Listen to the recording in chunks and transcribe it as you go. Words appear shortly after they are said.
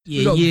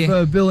We got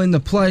Verbill in the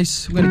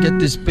place. We're gonna get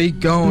this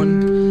beat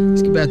going.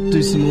 He's about to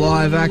do some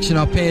live action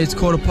up here. It's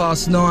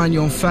 9:15.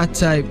 You're on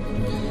Phat-Tape.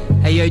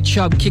 Hey yo,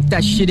 Chubb, kick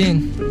that shit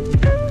in.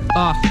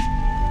 Yeah,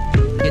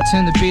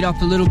 turn the beat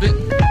up a little bit.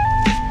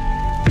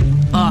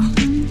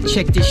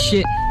 Check this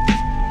shit.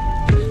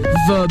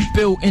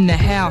 Verbill in the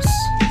house.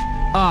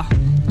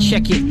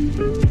 Check it.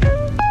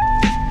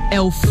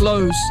 L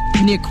flows,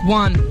 Nick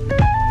 1,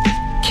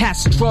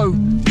 Castro,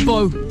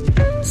 Bo,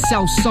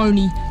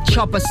 Salsoni,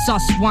 Chopper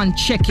Sus 1,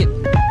 check it.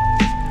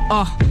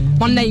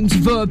 My name's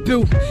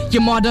Verbill,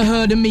 you might have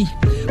heard of me.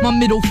 My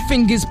middle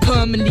finger's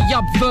permanently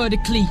up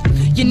vertically.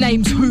 Your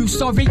name's who,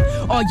 sorry?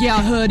 Oh yeah,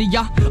 I heard of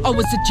ya. I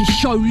was at your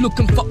show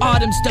looking for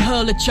items to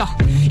hurl at ya.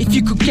 If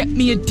you could get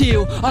me a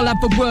deal, I'll have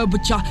a word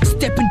with ya.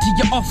 Step into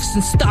your office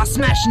and start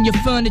smashing your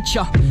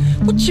furniture.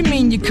 What you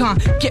mean you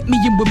can't get me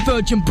in with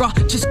Virgin, bruh?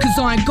 Just cause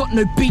I ain't got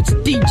no beats,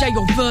 DJ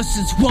or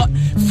verses, what?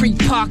 Free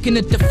parking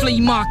at the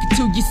flea market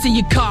till you see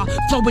a car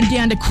flowing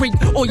down the creek.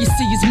 All you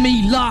see is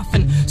me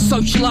laughing.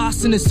 Social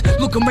arsonists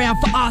looking around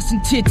for arse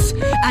and tits.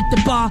 At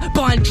the bar,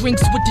 buying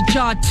drinks with the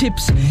jar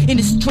tips. In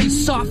the street,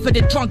 for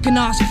the drunken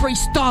ass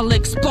freestyle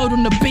explode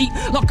on the beat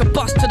like a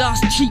busted ass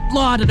cheap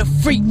lighter, the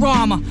freak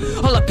rhymer.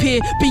 I'll appear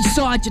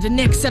beside you the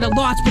next set of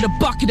lights with a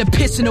bucket of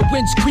piss and a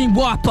windscreen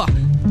wiper.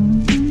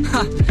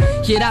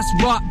 Yeah, that's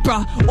right,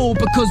 bruh, all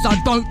because I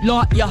don't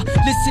like ya.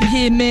 Listen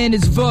here, man,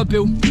 it's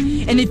Verbill.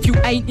 And if you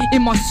ain't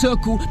in my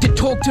circle to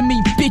talk to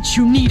me, bitch,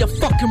 you need a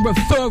fucking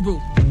referral.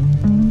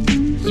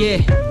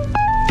 Yeah,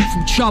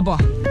 from Chubba.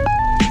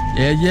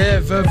 Yeah,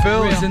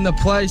 Verbill is in the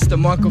place. The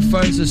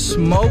microphones are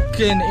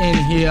smoking in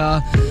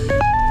here.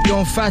 You're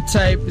on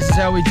Phat-Tape. This is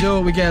how we do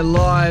it. We get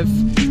live.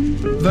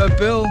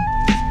 Verbill,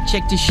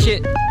 check this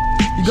shit.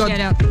 You got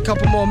a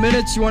couple more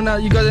minutes. You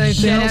got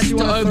anything else you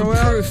want to throw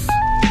out?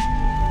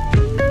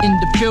 In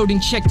the building,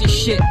 check this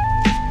shit.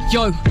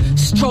 Yo,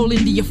 stroll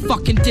into your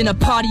fucking dinner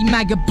party,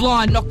 maggot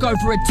blind, knock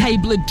over a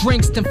table of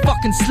drinks, then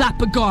fucking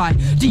slap a guy.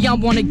 Do y'all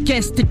want a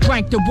guest that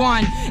drank the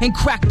wine and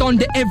cracked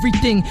onto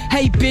everything?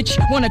 Hey bitch,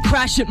 wanna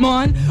crash at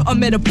mine? I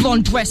met a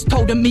blonde dress,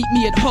 told her meet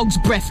me at Hog's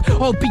Breath.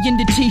 I'll be in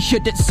the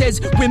t-shirt that says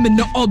women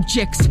are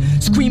objects.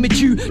 Scream at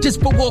you just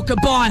for walking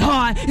by.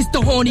 Hi, it's the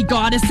horny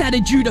guy that's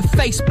added you to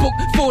Facebook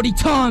 40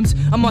 times.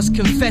 I must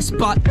confess,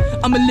 but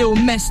I'm a little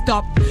messed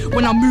up.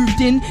 When I moved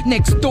in,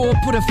 next door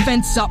put a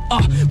fence up.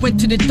 Went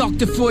to the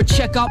doctor for a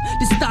checkup.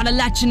 They started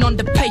latching on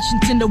the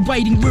patients in the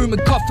waiting room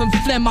and coughing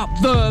phlegm up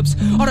verbs.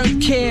 I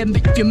don't care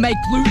if you make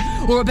loot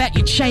or about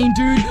your chain,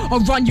 dude. I'll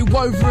run you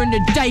over in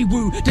a day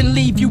woo, then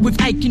leave you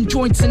with aching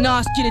joints and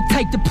ask you to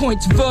take the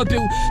points.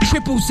 Verbill,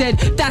 Triple Z,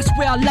 that's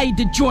where I laid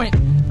the joint.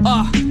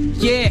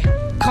 Yeah,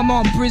 come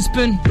on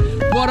Brisbane,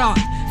 what up?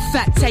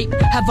 Phat-Tape,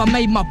 have I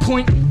made my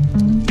point?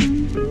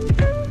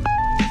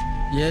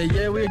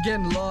 Yeah, we're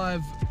getting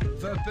live.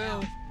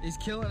 Verbill is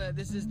killing it.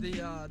 This is the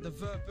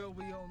Verbill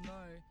we all know.